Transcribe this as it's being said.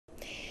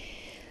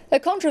A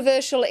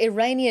controversial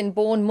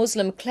Iranian-born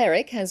Muslim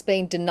cleric has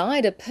been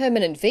denied a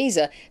permanent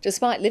visa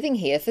despite living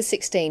here for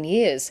 16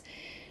 years.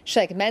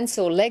 Sheikh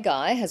Mansour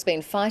Leghaei has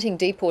been fighting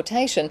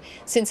deportation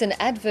since an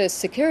adverse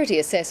security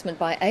assessment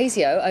by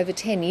ASIO over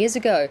 10 years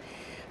ago.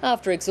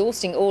 After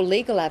exhausting all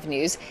legal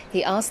avenues,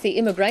 he asked the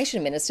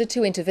Immigration Minister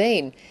to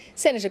intervene.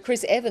 Senator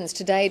Chris Evans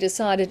today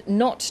decided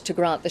not to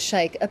grant the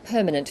Sheikh a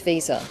permanent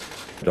visa.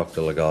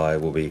 Dr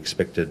Leghaei will be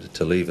expected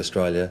to leave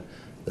Australia.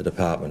 The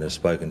department has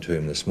spoken to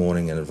him this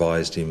morning and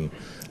advised him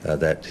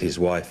that his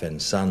wife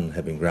and son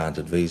have been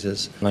granted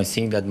visas. I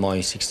think that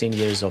my 16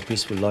 years of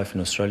peaceful life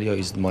in Australia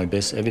is my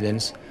best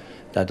evidence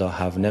that I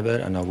have never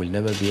and I will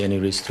never be any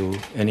risk to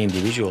any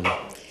individual.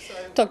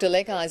 Dr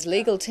Leghaei's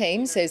legal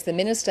team says the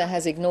minister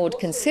has ignored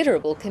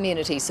considerable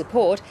community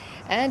support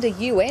and a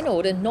UN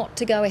order not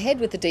to go ahead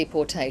with the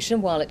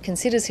deportation while it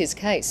considers his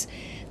case.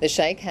 The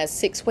Sheikh has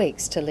 6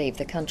 weeks to leave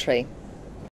the country.